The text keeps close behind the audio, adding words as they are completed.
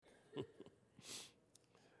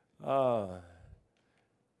All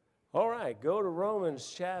right, go to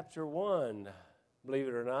Romans chapter 1, believe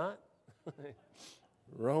it or not.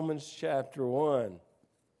 Romans chapter 1.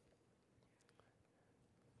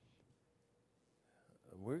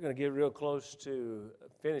 We're going to get real close to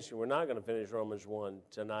finishing. We're not going to finish Romans 1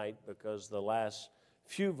 tonight because the last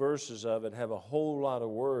few verses of it have a whole lot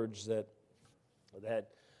of words that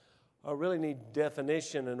really need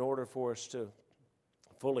definition in order for us to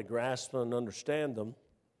fully grasp and understand them.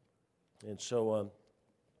 And so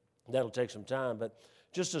that'll take some time. But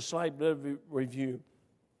just a slight bit of review.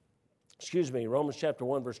 Romans chapter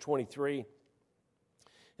 1, verse 23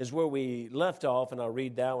 is where we left off, and I'll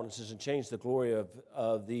read that one. It says, "And change the glory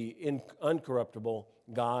of the uncorruptible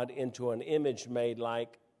God into an image made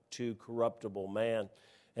like to corruptible man,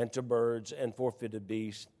 and to birds, and four-footed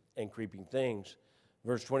beasts, and creeping things."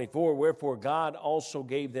 Verse 24, "Wherefore God also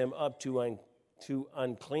gave them up to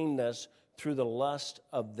uncleanness through the lust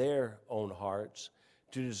of their own hearts,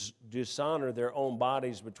 to dishonor their own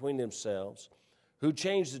bodies between themselves, who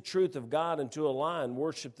changed the truth of God into a lie, and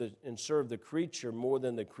worship and serve the creature more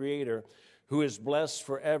than the Creator, who is blessed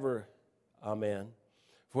forever. Amen.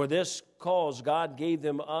 For this cause God gave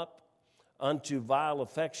them up unto vile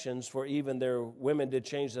affections, for even their women did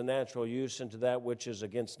change the natural use into that which is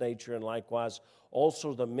against nature, and likewise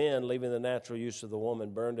also the men, leaving the natural use of the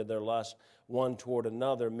woman, burned in their lust one toward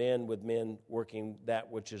another, men with men, working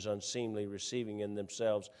that which is unseemly, receiving in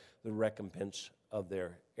themselves the recompense of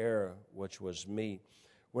their error, which was meat."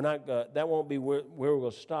 We're not. That won't be where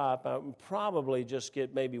we'll stop. I'll probably just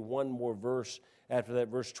get maybe one more verse after that,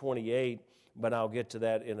 verse 28, but I'll get to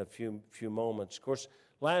that in a few moments. Of course,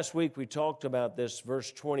 last week we talked about this,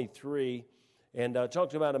 verse 23, and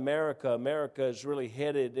talked about America. America is really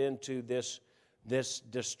headed into this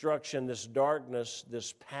destruction, this darkness,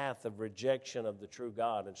 this path of rejection of the true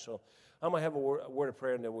God. And so I'm going to have a word of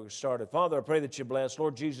prayer, and then we'll start it. Father, I pray that you bless.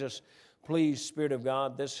 Lord Jesus, please, Spirit of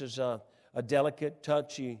God, this is a delicate,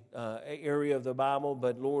 touchy area of the Bible,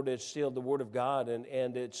 but Lord, it's still the Word of God,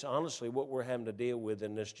 and it's honestly what we're having to deal with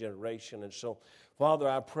in this generation. And so, Father,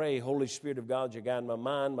 I pray, Holy Spirit of God, you guide my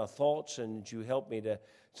mind, my thoughts, and you help me to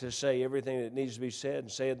say everything that needs to be said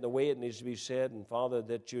and say it in the way it needs to be said. And Father,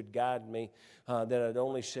 that you'd guide me, that I'd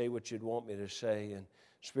only say what you'd want me to say. And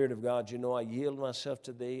Spirit of God, you know I yield myself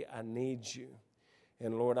to thee. I need you.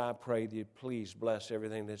 And Lord, I pray that you please bless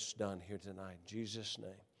everything that's done here tonight. In Jesus'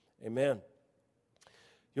 name, amen.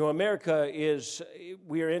 You know, America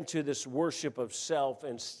we are into this worship of self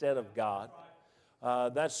instead of God.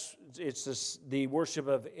 The worship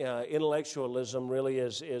of intellectualism really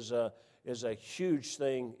is a huge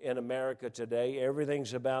thing in America today.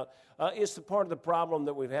 Everything's about, it's the part of the problem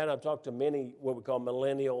that we've had. I've talked to many what we call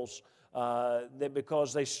millennials, that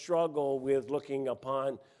because they struggle with looking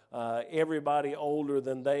upon everybody older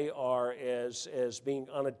than they are as being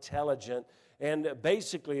unintelligent. And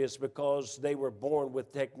basically it's because they were born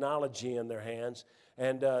with technology in their hands,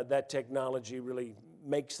 and that technology really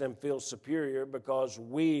makes them feel superior, because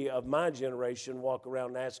we of my generation walk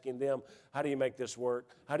around asking them, how do you make this work?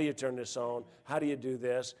 How do you turn this on? How do you do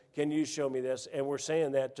this? Can you show me this? And we're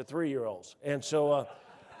saying that to 3-year-olds. And so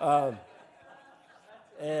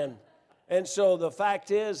and so the fact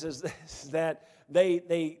is that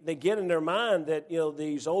they get in their mind that, you know,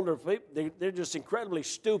 these older people, they're just incredibly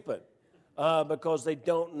stupid because they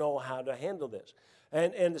don't know how to handle this.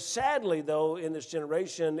 And sadly, though, in this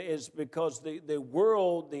generation is because the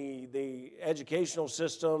world, the educational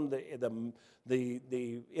system,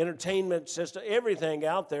 the entertainment system, everything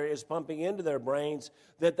out there is pumping into their brains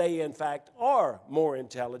that they, in fact, are more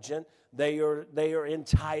intelligent. They are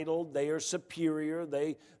entitled. They are superior.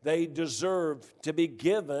 They deserve to be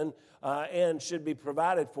given and should be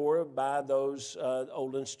provided for by those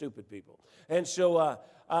old and stupid people. And so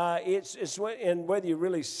and whether you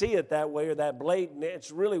really see it that way or that blatant,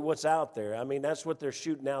 it's really what's out there. I mean, that's what they're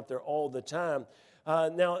shooting out there all the time.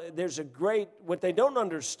 Now, what they don't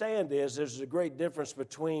understand is there's a great difference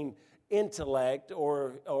between intellect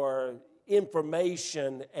or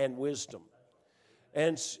information and wisdom.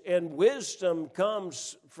 And wisdom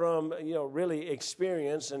comes from, really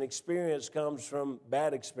experience, and experience comes from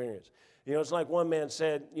bad experience. It's like one man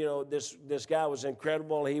said, this guy was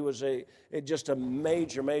incredible. He was just a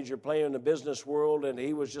major player in the business world, and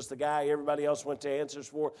he was just the guy everybody else went to answers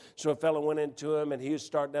for. So a fellow went into him, and he was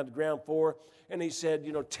starting at the ground floor, and he said,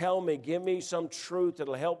 tell me, give me some truth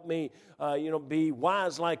that'll help me, be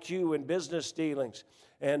wise like you in business dealings.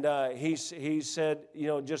 And he said,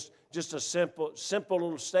 just a simple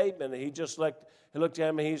little statement. And he looked at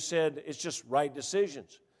him, and he said, it's just right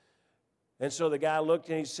decisions. And so the guy looked,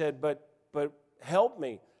 and he said, but help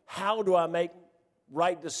me. How do I make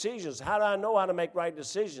right decisions. How do I know how to make right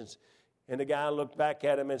decisions? And the guy looked back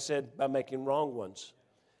at him and said, by making wrong ones.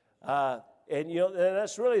 And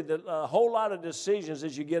that's really a whole lot of decisions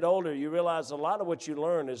as you get older. You realize a lot of what you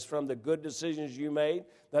learn is from the good decisions you made.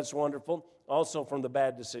 That's wonderful. Also from the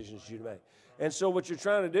bad decisions you made. And so what you're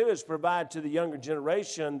trying to do is provide to the younger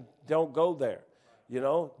generation, don't go there.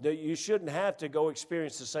 You shouldn't have to go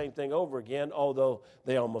experience the same thing over again, although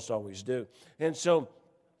they almost always do. And so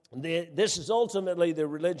this is ultimately the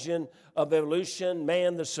religion of evolution.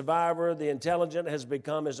 Man, the survivor, the intelligent, has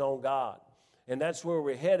become his own God. And that's where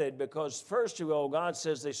we're headed, because first of all, God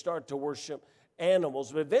says they start to worship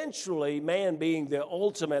animals. But eventually, man being the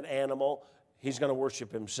ultimate animal, he's going to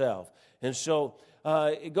worship himself. And so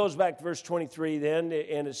it goes back to verse 23 then,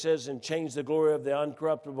 and it says, and change the glory of the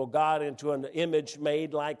uncorruptible God into an image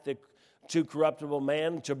made like the to corruptible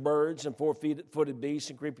man, to birds and four-footed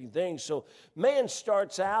beasts and creeping things. So man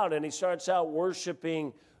starts out, and he starts out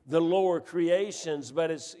worshiping the lower creations, but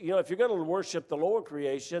it's, if you're going to worship the lower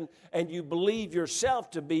creation and you believe yourself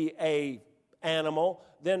to be a animal,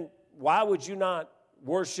 then why would you not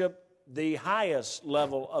worship the highest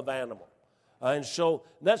level of animal? And so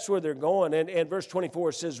that's where they're going. And verse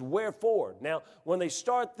 24 says, wherefore? Now, when they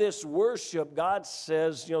start this worship, God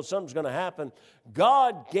says, something's going to happen.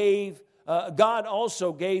 God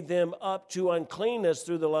also gave them up to uncleanness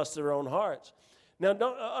through the lust of their own hearts. Now,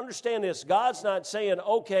 don't understand this. God's not saying,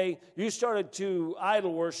 okay, you started to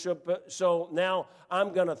idol worship, so now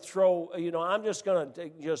I'm going to I'm just going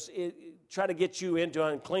to try to get you into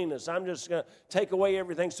uncleanness. I'm just going to take away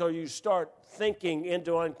everything so you start thinking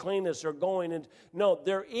into uncleanness or going into. No,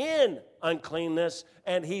 they're in uncleanness,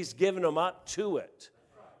 and he's given them up to it.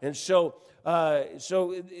 And so it's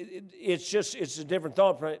a different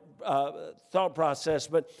thought process,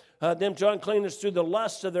 but them to uncleanness through the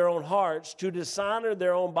lust of their own hearts, to dishonor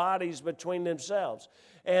their own bodies between themselves.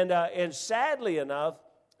 And sadly enough,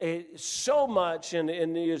 so much, and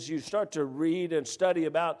as you start to read and study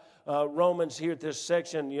about Romans here at this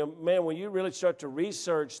section, when you really start to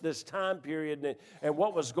research this time period and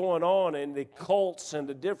what was going on in the cults and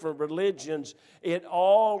the different religions, it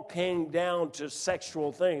all came down to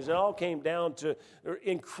sexual things. It all came down to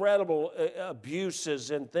incredible abuses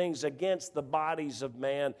and things against the bodies of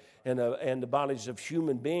man and the bodies of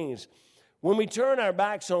human beings. When we turn our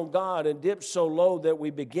backs on God and dip so low that we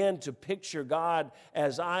begin to picture God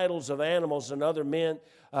as idols of animals and other men,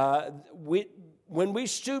 when we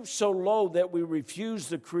stoop so low that we refuse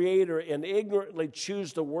the Creator and ignorantly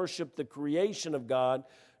choose to worship the creation of God,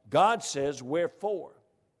 God says, wherefore?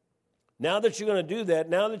 Now that you're going to do that,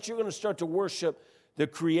 now that you're going to start to worship the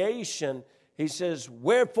creation, he says,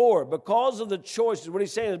 wherefore? Because of the choices, what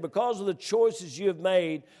he's saying is, because of the choices you have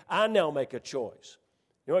made, I now make a choice.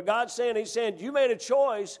 You know what God's saying? He's saying, you made a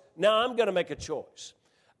choice, now I'm going to make a choice.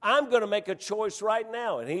 I'm going to make a choice right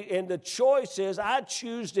now. And the choice is, I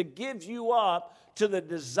choose to give you up to the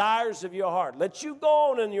desires of your heart. Let you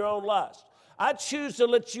go on in your own lust. I choose to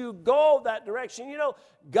let you go that direction.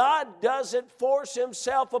 God doesn't force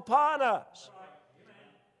himself upon us.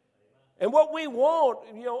 And what we want,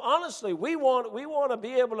 honestly, we want to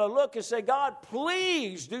be able to look and say, God,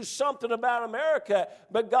 please do something about America.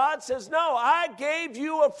 But God says, no, I gave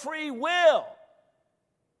you a free will.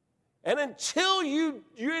 And until you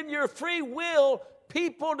in your free will,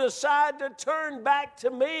 people decide to turn back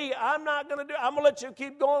to me, I'm not going to do it. I'm going to let you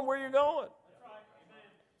keep going where you're going.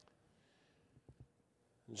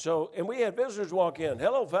 And we had visitors walk in.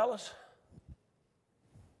 Hello, fellas.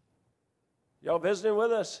 Y'all visiting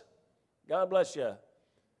with us? God bless you.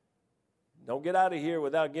 Don't get out of here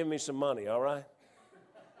without giving me some money, all right?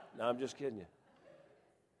 No, I'm just kidding you.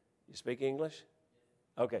 You speak English?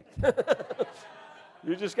 Okay.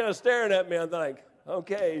 You're just kind of staring at me, I think.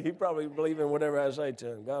 Okay, he probably believes in whatever I say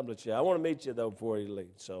to him. God bless you. I want to meet you, though, before you leave.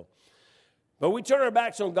 But we turn our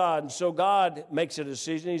backs on God, and so God makes a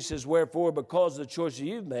decision. He says, wherefore, because of the choices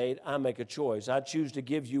you've made, I make a choice. I choose to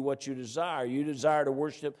give you what you desire. You desire to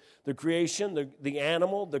worship the creation, the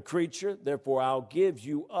animal, the creature. Therefore, I'll give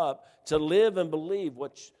you up to live and believe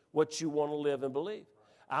what you want to live and believe.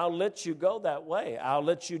 I'll let you go that way. I'll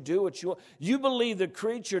let you do what you want. You believe the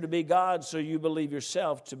creature to be God, so you believe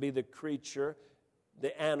yourself to be the creature,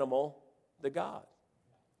 the animal, the God.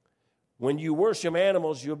 When you worship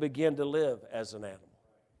animals, you'll begin to live as an animal.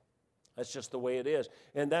 That's just the way it is.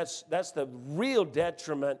 And that's the real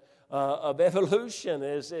detriment of evolution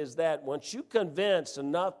is that once you convince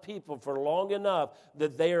enough people for long enough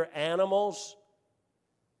that they are animals,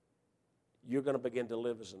 you're going to begin to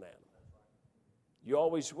live as an animal. You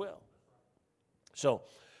always will. So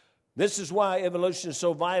This is why evolution is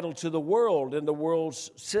so vital to the world and the world's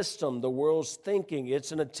system, the world's thinking.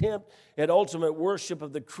 It's an attempt at ultimate worship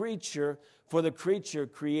of the creature, for the creature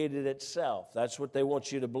created itself. That's what they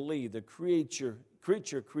want you to believe. The creature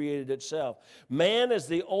created itself. Man is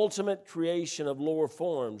the ultimate creation of lower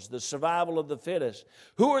forms, the survival of the fittest.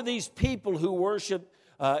 Who are these people who worship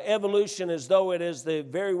evolution as though it is the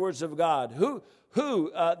very words of God?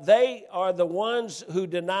 They are the ones who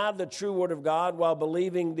deny the true word of God while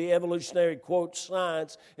believing the evolutionary, quote,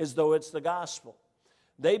 science as though it's the gospel.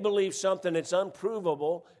 They believe something that's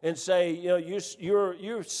unprovable and say,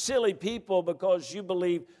 you're silly people because you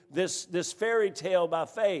believe this fairy tale by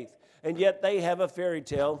faith. And yet they have a fairy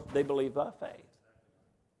tale they believe by faith.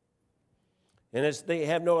 And they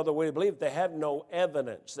have no other way to believe it. They have no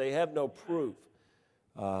evidence. They have no proof.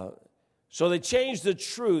 So they changed the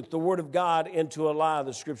truth, the Word of God, into a lie,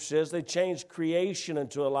 the Scripture says. They changed creation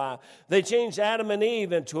into a lie. They changed Adam and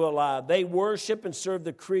Eve into a lie. They worship and serve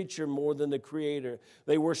the creature more than the Creator.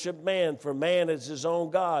 They worship man, for man is his own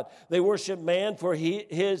God. They worship man, for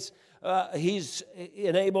he's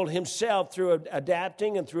enabled himself through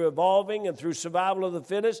adapting and through evolving and through survival of the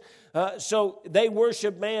fittest. So they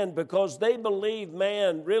worship man because they believe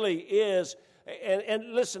man really is.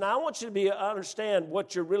 And listen, I want you to understand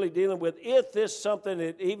what you're really dealing with. If this is something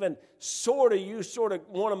that even you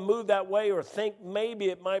want to move that way or think maybe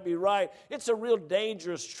it might be right, it's a real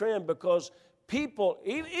dangerous trend because people,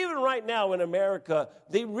 even right now in America,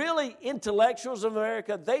 the really intellectuals of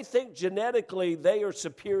America, they think genetically they are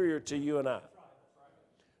superior to you and I.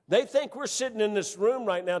 They think we're sitting in this room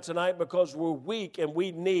right now tonight because we're weak and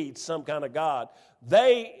we need some kind of God.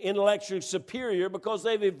 They intellectually superior because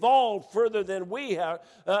they've evolved further than we have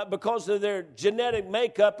because of their genetic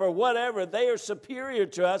makeup or whatever. They are superior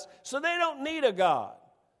to us, so they don't need a God.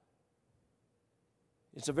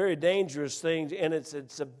 It's a very dangerous thing, and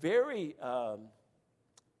it's a very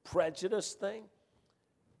prejudiced thing.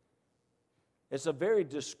 It's a very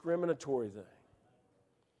discriminatory thing.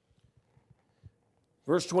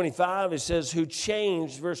 Verse 25, it says,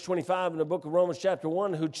 verse 25 in the book of Romans chapter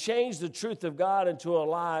 1, who changed the truth of God into a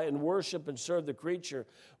lie and worship and serve the creature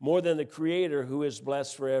more than the Creator who is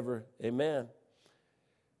blessed forever. Amen.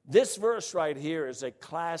 This verse right here is a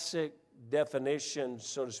classic definition,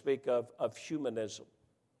 so to speak, of humanism.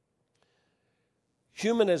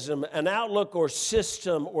 Humanism, an outlook or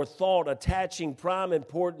system or thought attaching prime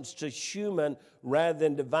importance to human rather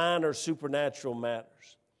than divine or supernatural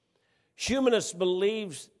matters. Humanists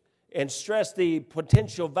believe and stress the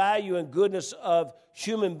potential value and goodness of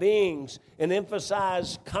human beings and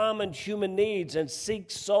emphasize common human needs and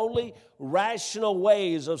seek solely rational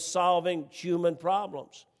ways of solving human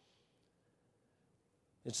problems.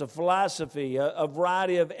 It's a philosophy, a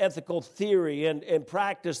variety of ethical theory and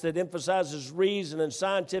practice that emphasizes reason and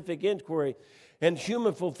scientific inquiry and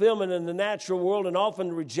human fulfillment in the natural world and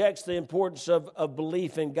often rejects the importance of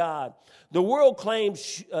belief in God. The world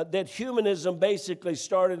claims that humanism basically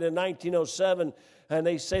started in 1907, and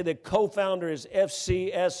they say the co-founder is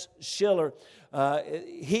F.C.S. Schiller.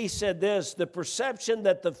 He said this: the perception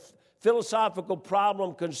that the philosophical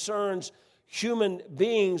problem concerns human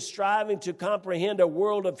beings striving to comprehend a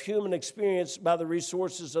world of human experience by the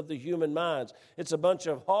resources of the human minds. It's a bunch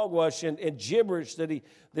of hogwash and gibberish that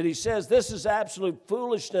he says. This is absolute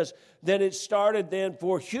foolishness that it started then,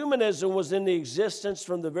 for humanism was in the existence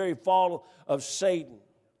from the very fall of Satan.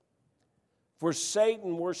 For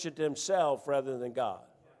Satan worshiped himself rather than God.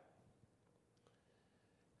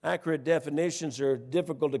 Accurate definitions are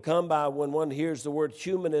difficult to come by when one hears the word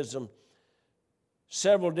humanism.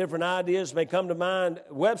 Several different ideas may come to mind.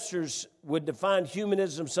 Webster's would define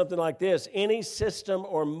humanism something like this: any system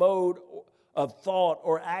or mode of thought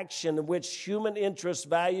or action in which human interests,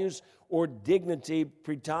 values, or dignity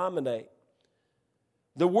predominate.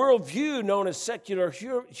 The worldview known as secular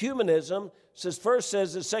humanism says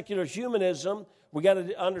that secular humanism, we got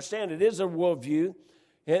to understand it is a worldview.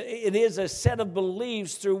 It is a set of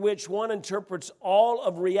beliefs through which one interprets all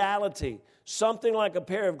of reality, something like a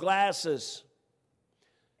pair of glasses.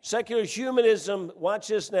 Secular humanism, watch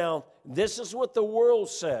this now, this is what the world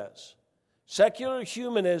says. Secular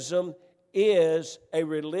humanism is a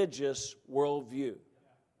religious worldview.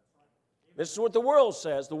 This is what the world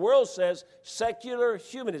says. The world says secular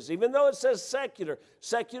humanism. Even though it says secular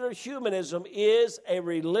humanism is a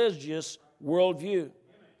religious worldview.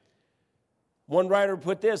 One writer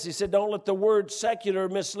put this, he said, don't let the word secular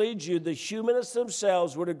mislead you. The humanists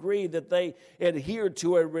themselves would agree that they adhere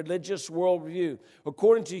to a religious worldview.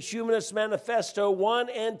 According to Humanist Manifesto 1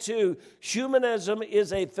 and 2, humanism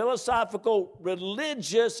is a philosophical,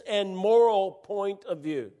 religious, and moral point of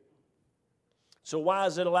view. So why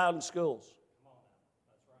is it allowed in schools?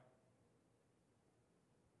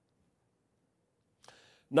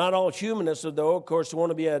 Not all humanists, though, of course, want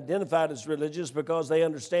to be identified as religious because they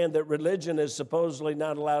understand that religion is supposedly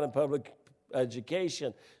not allowed in public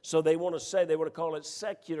education. So they want to call it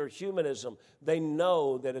secular humanism. They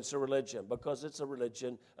know that it's a religion because it's a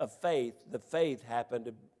religion of faith. The faith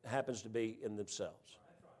happens to be in themselves.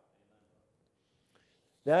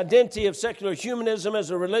 The identity of secular humanism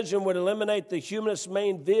as a religion would eliminate the humanist's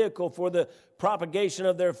main vehicle for the propagation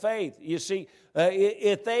of their faith. You see,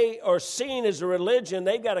 if they are seen as a religion,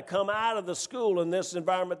 they've got to come out of the school in this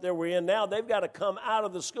environment that we're in now. They've got to come out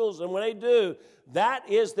of the schools. And when they do, that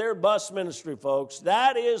is their bus ministry, folks.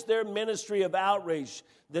 That is their ministry of outreach.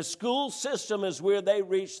 The school system is where they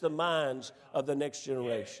reach the minds of the next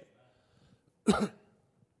generation.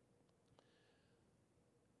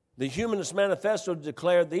 The Humanist Manifesto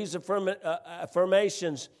declared these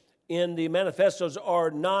affirmations in the manifestos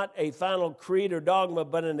are not a final creed or dogma,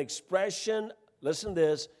 but an expression. Listen to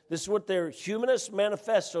this. This is what their Humanist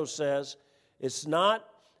Manifesto says. It's not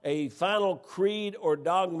a final creed or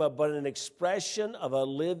dogma, but an expression of a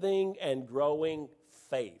living and growing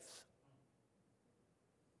faith.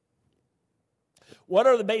 What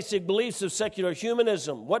are the basic beliefs of secular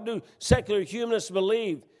humanism? What do secular humanists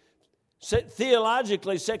believe?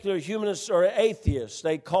 Theologically, secular humanists are atheists.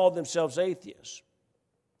 They call themselves atheists.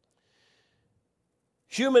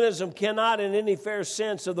 Humanism cannot, in any fair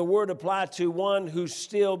sense of the word, apply to one who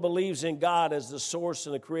still believes in God as the source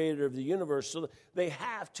and the creator of the universe. So they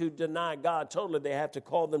have to deny God totally. They have to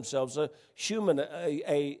call themselves an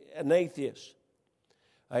atheist.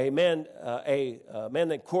 A man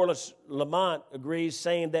named Corliss Lamont agrees,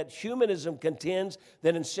 saying that humanism contends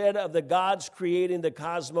that instead of the gods creating the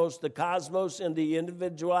cosmos in the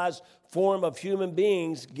individualized form of human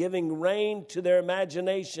beings, giving rein to their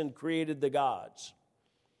imagination, created the gods.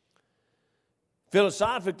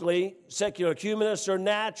 Philosophically, secular humanists are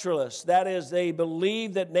naturalists. That is, they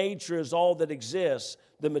believe that nature is all that exists.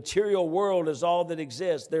 The material world is all that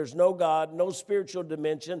exists. There's no God, no spiritual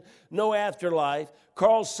dimension, no afterlife.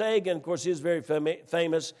 Carl Sagan, of course, he's very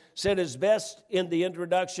famous, said his best in the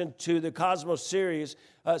introduction to the Cosmos series,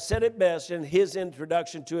 said it best in his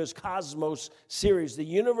introduction to his Cosmos series. The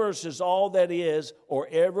universe is all that is, or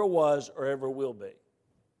ever was, or ever will be.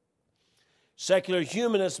 Secular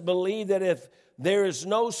humanists believe that if there is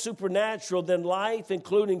no supernatural, then life,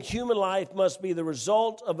 including human life, must be the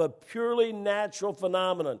result of a purely natural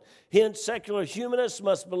phenomenon. Hence, secular humanists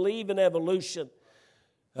must believe in evolution.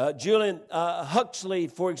 Julian Huxley,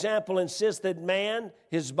 for example, insists that man,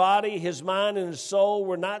 his body, his mind, and his soul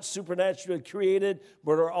were not supernaturally created,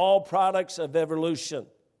 but are all products of evolution.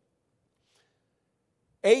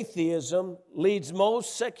 Atheism leads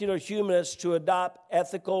most secular humanists to adopt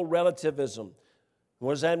ethical relativism.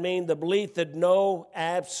 What does that mean? The belief that no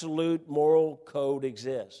absolute moral code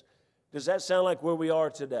exists. Does that sound like where we are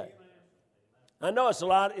today? I know it's a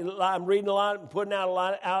lot. I'm reading a lot and putting out a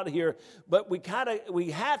lot out here, but we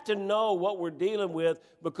have to know what we're dealing with,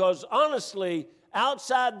 because honestly,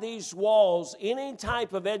 outside these walls, any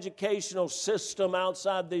type of educational system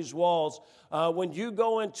outside these walls, when you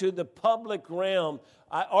go into the public realm,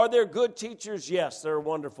 are there good teachers? Yes, there are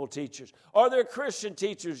wonderful teachers. Are there Christian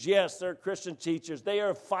teachers? Yes, there are Christian teachers. They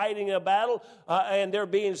are fighting a battle, and they're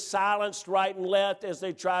being silenced right and left as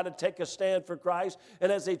they try to take a stand for Christ,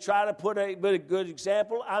 and as they try to put a good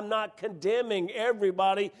example. I'm not condemning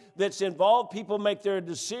everybody that's involved. People make their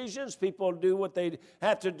decisions. People do what they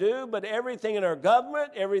have to do, but everything in our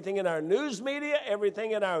government, everything in our news media,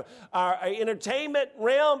 everything in our entertainment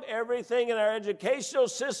realm, everything in our educational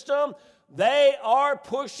system, they are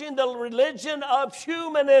pushing the religion of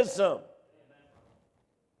humanism.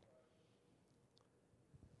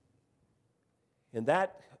 And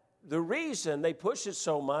the reason they push it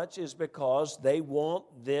so much is because they want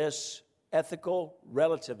this ethical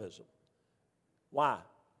relativism. Why?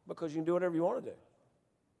 Because you can do whatever you want to do.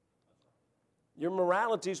 Your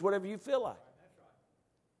morality is whatever you feel like.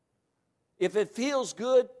 If it feels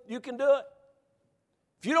good, you can do it.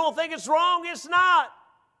 If you don't think it's wrong, it's not.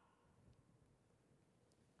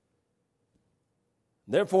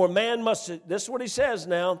 Therefore, man must, this is what he says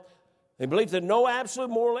now, they believe that no absolute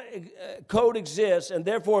moral code exists, and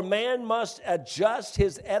therefore man must adjust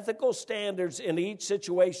his ethical standards in each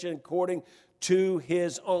situation according to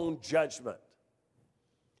his own judgment.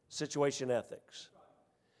 Situation ethics.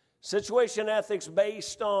 Situation ethics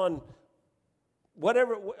based on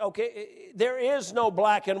whatever, okay, there is no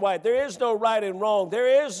black and white. There is no right and wrong.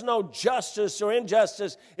 There is no justice or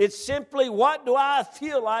injustice. It's simply, what do I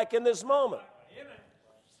feel like in this moment?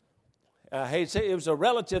 I hate to say it was a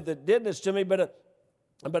relative that did this to me, but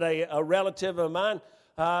a relative of mine,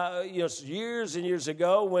 years and years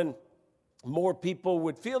ago when more people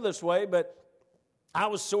would feel this way, but I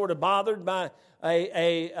was sort of bothered by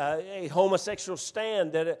a homosexual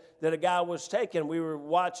stand that a guy was taking. We were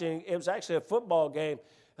watching, it was actually a football game,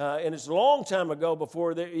 and it's a long time ago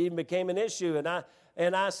before it even became an issue,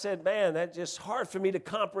 and I said, man, that's just hard for me to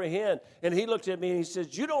comprehend. And he looked at me and he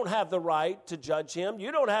says, you don't have the right to judge him.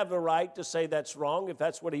 You don't have the right to say that's wrong if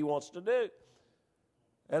that's what he wants to do.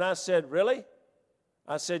 And I said, really?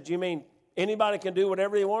 I said, you mean anybody can do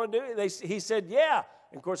whatever they want to do? He said, yeah.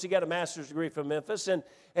 And of course, he got a master's degree from Memphis. And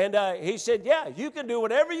he said, yeah, you can do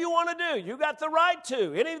whatever you want to do. You got the right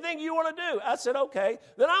to. Anything you want to do. I said, okay,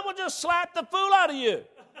 then I'm going to just slap the fool out of you.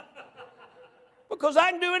 Because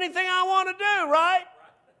I can do anything I want to do, right?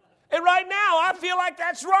 And right now, I feel like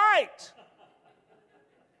that's right.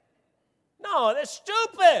 No, that's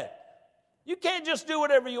stupid. You can't just do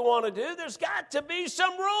whatever you want to do. There's got to be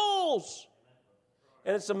some rules.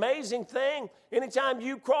 And it's an amazing thing. Anytime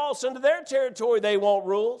you cross into their territory, they want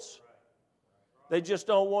rules. They just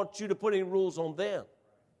don't want you to put any rules on them.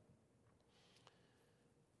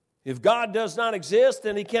 If God does not exist,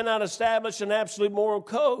 then he cannot establish an absolute moral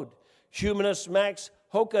code. Humanist Max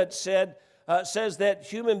Hokut says that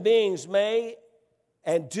human beings may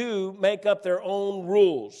and do make up their own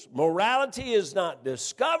rules. Morality is not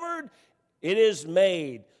discovered, it is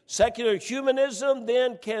made. Secular humanism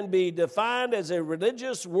then can be defined as a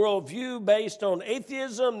religious worldview based on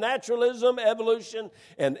atheism, naturalism, evolution,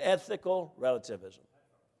 and ethical relativism.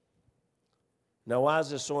 Now, why is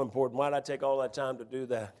this so important? Why did I take all that time to do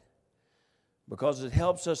that? Because it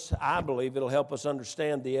helps us, I believe it'll help us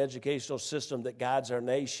understand the educational system that guides our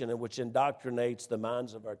nation and which indoctrinates the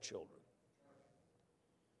minds of our children.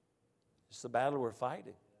 It's the battle we're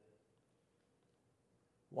fighting.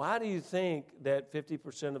 Why do you think that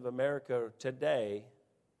 50% of America today,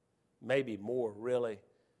 maybe more really,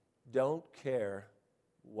 don't care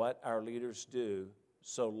what our leaders do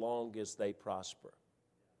so long as they prosper?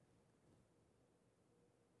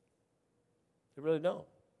 They really don't.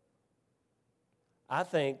 I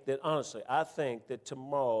think that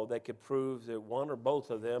tomorrow they could prove that one or both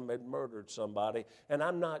of them had murdered somebody, and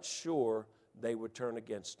I'm not sure they would turn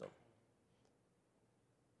against them.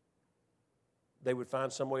 They would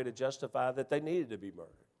find some way to justify that they needed to be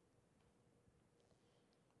murdered.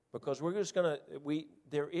 Because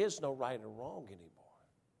there is no right or wrong anymore.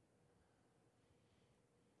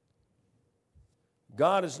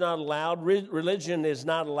 God is not allowed, religion is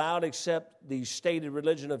not allowed except the stated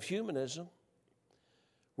religion of humanism.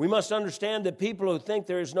 We must understand that people who think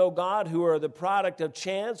there is no God, who are the product of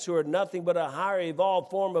chance, who are nothing but a higher evolved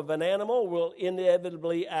form of an animal, will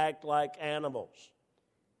inevitably act like animals.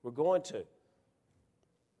 We're going to.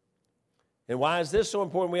 And why is this so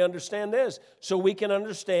important? We understand this so we can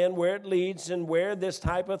understand where it leads and where this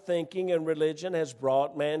type of thinking and religion has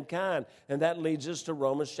brought mankind. And that leads us to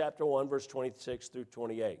Romans chapter 1, verse 26 through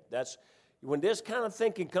 28. That's when this kind of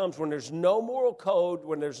thinking comes, when there's no moral code,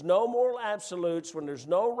 when there's no moral absolutes, when there's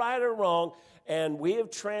no right or wrong, and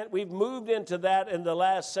we've moved into that in the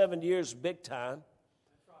last 7 years big time.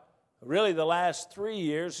 Really, the last 3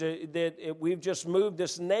 years, we've just moved,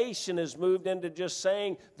 this nation has moved into just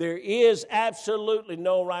saying there is absolutely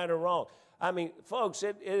no right or wrong. I mean, folks,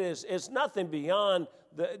 it's nothing beyond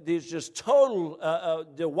these just total,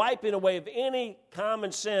 the wiping away of any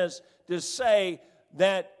common sense to say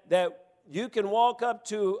that you can walk up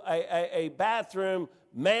to a bathroom,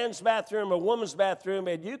 man's bathroom, a woman's bathroom,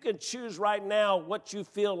 and you can choose right now what you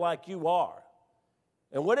feel like you are.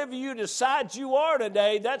 And whatever you decide you are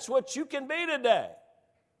today, that's what you can be today.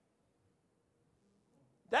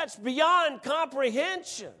 That's beyond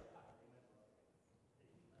comprehension.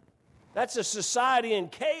 That's a society in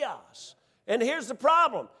chaos. And here's the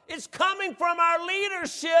problem. It's coming from our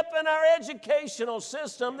leadership and our educational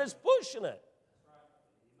system that's pushing it.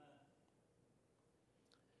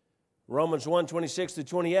 Romans 1, 26 to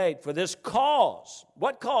 28, for this cause.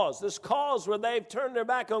 What cause? This cause where they've turned their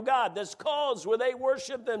back on God. This cause where they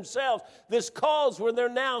worship themselves. This cause where they're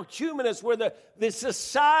now humanists, where the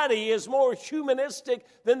society is more humanistic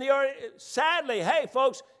than the art. Sadly, hey,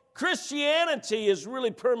 folks, Christianity is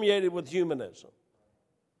really permeated with humanism.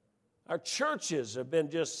 Our churches have been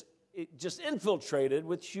just infiltrated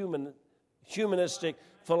with humanistic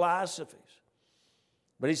philosophies.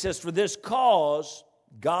 But he says, for this cause,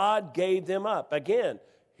 God gave them up. Again,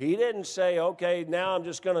 he didn't say, okay, now I'm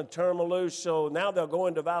just going to turn them loose, so now they'll go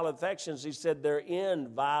into vile affections. He said, they're in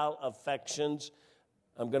vile affections.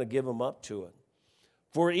 I'm going to give them up to it.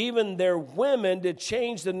 For even their women did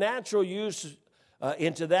change the natural use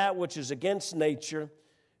into that which is against nature.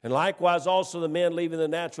 And likewise also the men, leaving the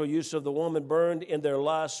natural use of the woman, burned in their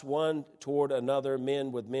lust one toward another,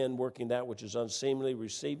 men with men, working that which is unseemly,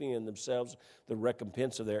 receiving in themselves the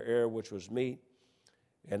recompense of their error, which was meat.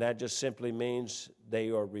 And that just simply means they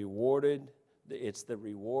are rewarded. It's the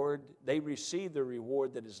reward. They receive the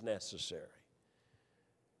reward that is necessary.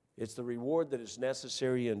 It's the reward that is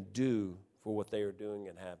necessary and due for what they are doing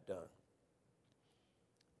and have done.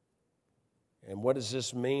 And what does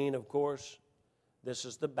this mean, of course? This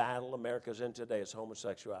is the battle America's in today, is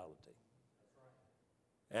homosexuality.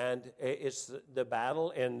 And it's the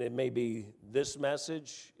battle, and it may be this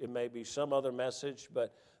message, it may be some other message,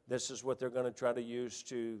 but this is what they're going to try to use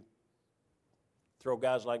to throw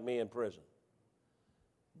guys like me in prison.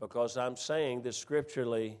 Because I'm saying that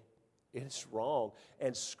scripturally, it's wrong.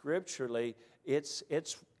 And scripturally, it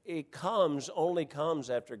only comes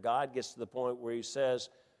after God gets to the point where he says,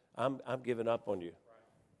 I'm giving up on you.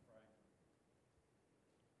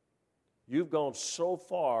 You've gone so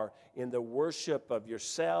far in the worship of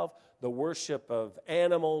yourself, the worship of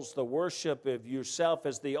animals, the worship of yourself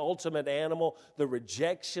as the ultimate animal, the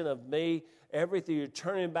rejection of me, everything. You're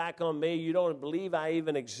turning back on me. You don't believe I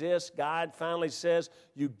even exist. God finally says,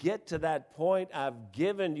 you get to that point, I've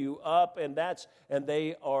given you up, and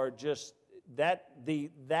they are just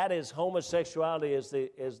that is homosexuality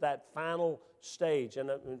is that final stage. And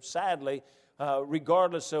sadly,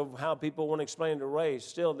 regardless of how people want to explain the race,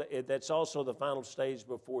 still that's also the final stage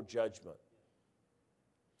before judgment.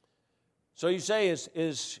 So you say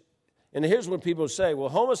and here's what people say, well,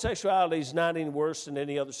 homosexuality is not any worse than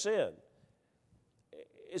any other sin.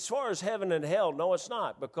 As far as heaven and hell, no, it's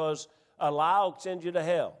not, because a lie will send you to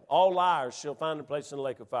hell. All liars shall find a place in the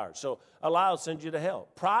lake of fire. So a lie will send you to hell.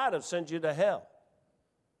 Pride will send you to hell.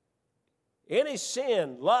 Any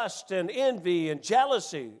sin, lust and envy and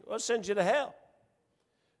jealousy will send you to hell.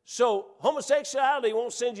 So homosexuality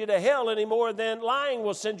won't send you to hell any more than lying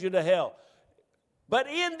will send you to hell. But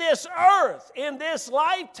in this earth, in this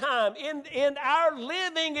lifetime, in our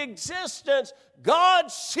living existence,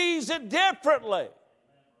 God sees it differently.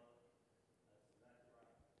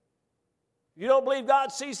 You don't believe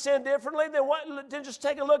God sees sin differently? Then just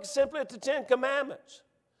take a look simply at the Ten Commandments.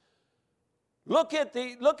 Look at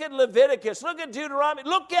Leviticus. Look at Deuteronomy.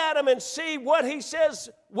 Look at them and see what he says,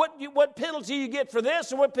 what penalty you get for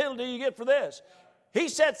this and what penalty you get for this. He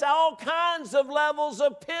sets all kinds of levels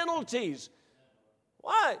of penalties.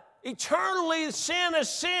 Why? Eternally, sin is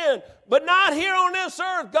sin, but not here on this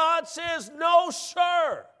earth. God says, no,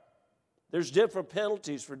 sir. There's different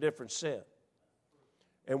penalties for different sin.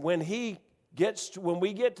 And when we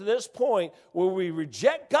get to this point where we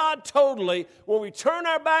reject God totally, when we turn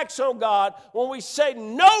our backs on God, when we say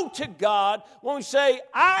no to God, when we say,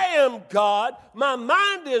 I am God, my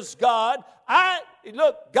mind is God,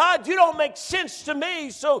 look, God, you don't make sense to me,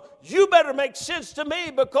 so you better make sense to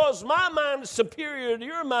me because my mind is superior to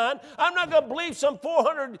your mind. I'm not going to believe some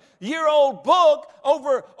 400-year-old book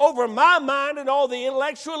over my mind and all the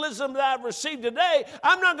intellectualism that I've received today.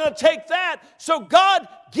 I'm not going to take that. So God,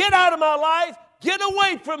 get out of my life. Get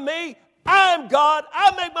away from me. I am God.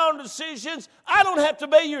 I make my own decisions. I don't have to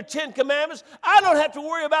obey your 10 commandments. I don't have to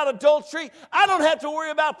worry about adultery. I don't have to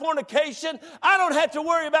worry about fornication. I don't have to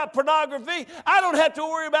worry about pornography. I don't have to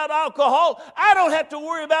worry about alcohol. I don't have to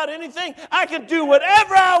worry about anything. I can do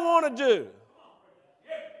whatever I want to do.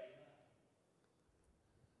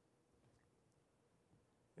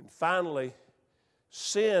 And finally,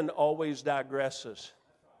 sin always digresses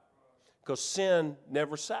because sin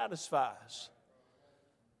never satisfies.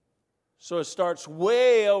 So it starts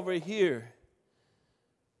way over here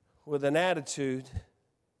with an attitude,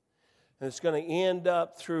 and it's going to end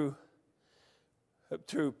up through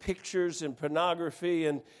pictures and pornography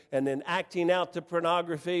and then acting out the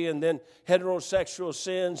pornography and then heterosexual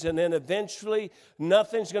sins, and then eventually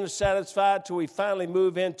nothing's going to satisfy until we finally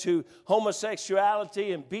move into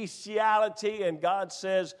homosexuality and bestiality, and God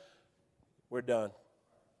says, we're done.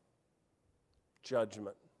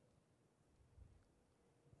 Judgment.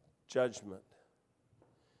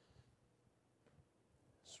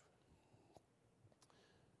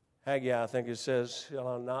 Haggai, I think it says,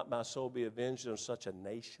 shall not my soul be avenged on such a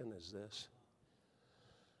nation as this?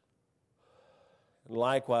 And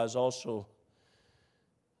likewise also,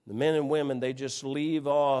 the men and women, they just leave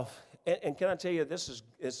off. And can I tell you, this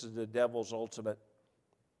is the devil's ultimate.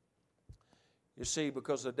 You see,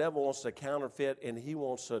 because the devil wants to counterfeit and he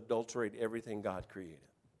wants to adulterate everything God created.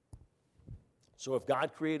 So if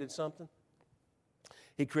God created something,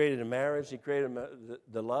 he created a marriage, he created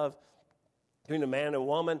the love. between a man and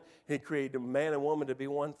woman. He created a man and woman to be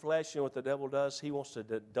one flesh. You know what the devil does? He wants to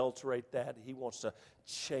adulterate that. He wants to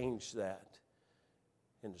change that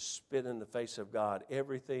and to spit in the face of God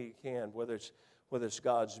everything he can, whether it's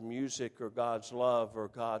God's music or God's love or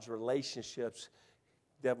God's relationships.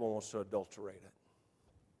 The devil wants to adulterate it.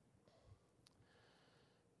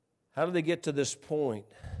 How do they get to this point?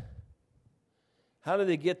 How do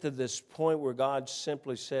they get to this point where God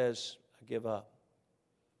simply says, I give up?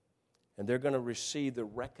 And they're going to receive the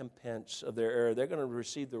recompense of their error. They're going to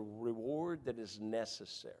receive the reward that is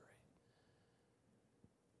necessary.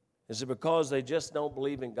 Is it because they just don't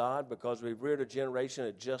believe in God? Because we've reared a generation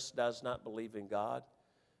that just does not believe in God?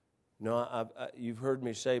 No, you've heard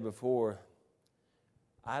me say before,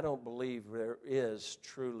 I don't believe there is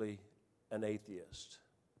truly an atheist.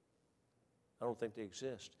 I don't think they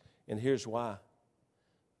exist. And here's why.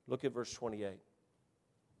 Look at verse 28.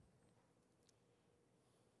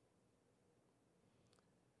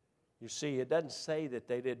 You see, it doesn't say that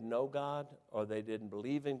they didn't know God or they didn't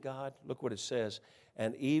believe in God. Look what it says.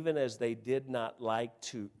 And even as they did not like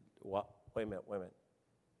to, wait a minute.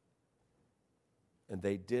 And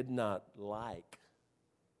they did not like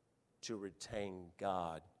to retain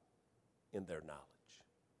God in their knowledge.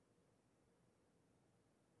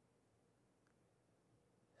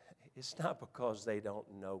 It's not because they don't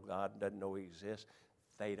know God, doesn't know He exists.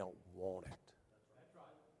 They don't want it. That's right.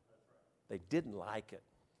 They didn't like it.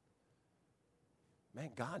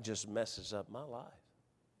 Man, God just messes up my life.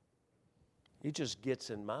 He just gets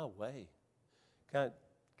in my way. Can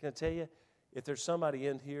I tell you, if there's somebody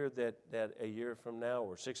in here that a year from now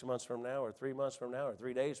or 6 months from now or 3 months from now or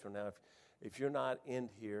 3 days from now, if you're not in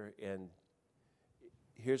here, and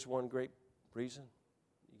here's one great reason,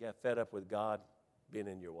 you got fed up with God being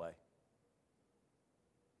in your way.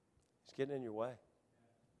 He's getting in your way.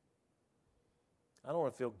 I don't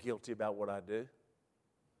want to feel guilty about what I do.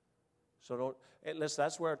 So don't, unless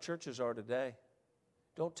that's where our churches are today.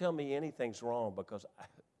 Don't tell me anything's wrong, because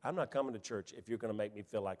I'm not coming to church if you're going to make me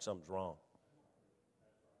feel like something's wrong.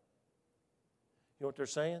 You know what they're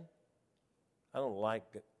saying? I don't like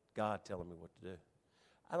God telling me what to do.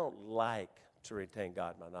 I don't like to retain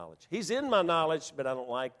God in my knowledge. He's in my knowledge, but I don't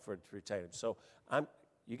like to retain Him. So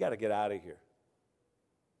you got to get out of here.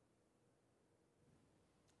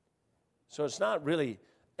 So it's not really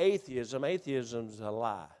atheism. Atheism's a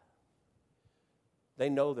lie. They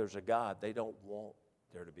know there's a God. They don't want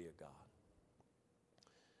there to be a God.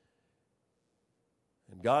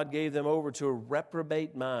 And God gave them over to a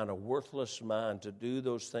reprobate mind, a worthless mind, to do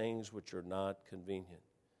those things which are not convenient.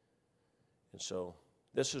 And so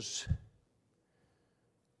this is,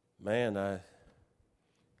 man,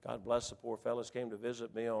 God bless the poor fellows came to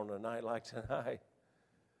visit me on a night like tonight.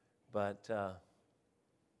 But,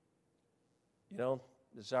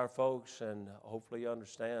 this is our folks, and hopefully you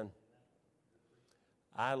understand.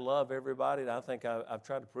 I love everybody, and I think I've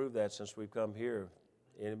tried to prove that since we've come here.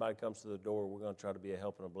 Anybody comes to the door, we're going to try to be a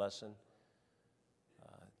help and a blessing.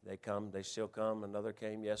 They still come. Another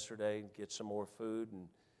came yesterday, get some more food,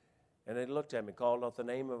 and they looked at me, called out the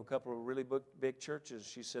name of a couple of really big churches.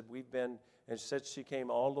 She said, we've been, and said she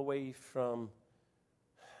came all the way from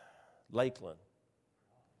Lakeland.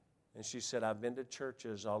 And she said, I've been to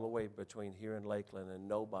churches all the way between here and Lakeland, and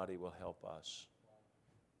nobody will help us.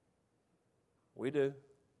 We do.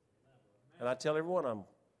 And I tell every one of them,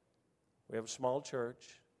 we have a small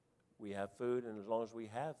church, we have food, and as long as we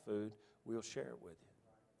have food, we'll share it with you.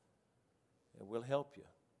 And we'll help you.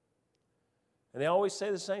 And they always say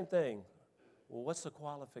the same thing. Well, what's the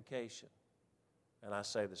qualification? And I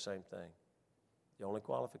say the same thing. The only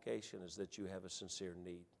qualification is that you have a sincere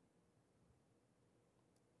need.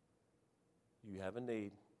 You have a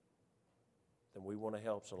need, then we want to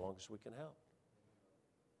help so long as we can help.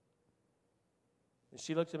 And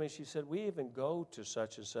she looked at me and she said, we even go to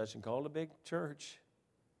such and such and called a big church.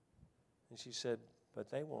 And she said, but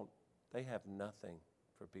they have nothing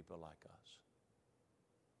for people like us.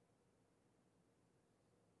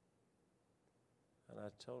 And I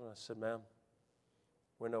told her, I said, ma'am,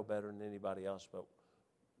 we're no better than anybody else, but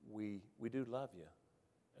we do love you,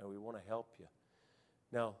 and we want to help you.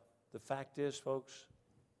 Now, the fact is, folks,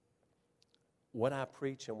 what I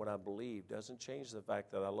preach and what I believe doesn't change the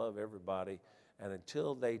fact that I love everybody, and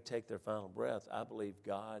until they take their final breath, I believe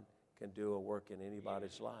God can do a work in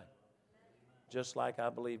anybody's life. Just like I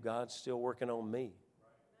believe God's still working on me.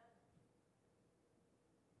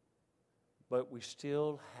 But we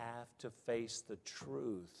still have to face the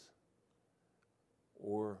truth,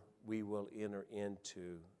 or we will enter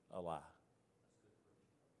into a lie.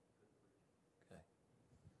 Okay.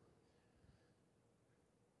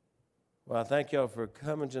 Well, I thank y'all for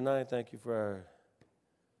coming tonight. Thank you for our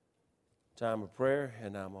time of prayer.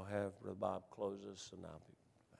 And I'm going to have Brother Bob close us, and I'll be